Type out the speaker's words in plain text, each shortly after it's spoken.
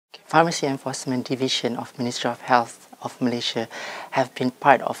Pharmacy Enforcement Division of Ministry of Health of Malaysia have been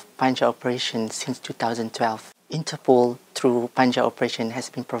part of Pangea operation since 2012. INTERPOL, through Pangea operation, has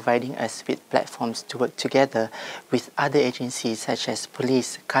been providing us with platforms to work together with other agencies such as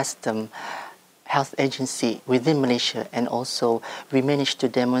police, custom, health agency within Malaysia, and also we managed to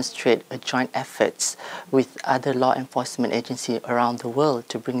demonstrate a joint efforts with other law enforcement agencies around the world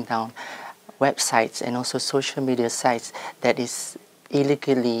to bring down websites and also social media sites that is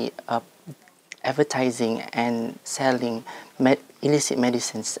illegally advertising and selling illicit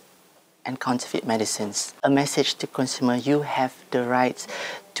medicines and counterfeit medicines. A message to consumer: you have the right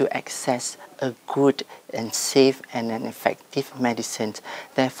to access a good and safe and an effective medicine.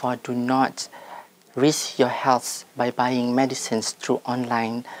 Therefore, do not risk your health by buying medicines through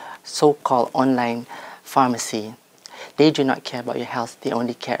online, so-called online pharmacy. They do not care about your health, they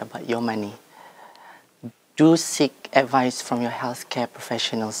only care about your money. Do seek advice from your healthcare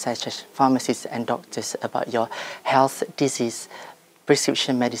professionals such as pharmacists and doctors about your health, disease,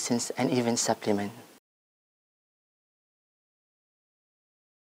 prescription medicines, and even supplements.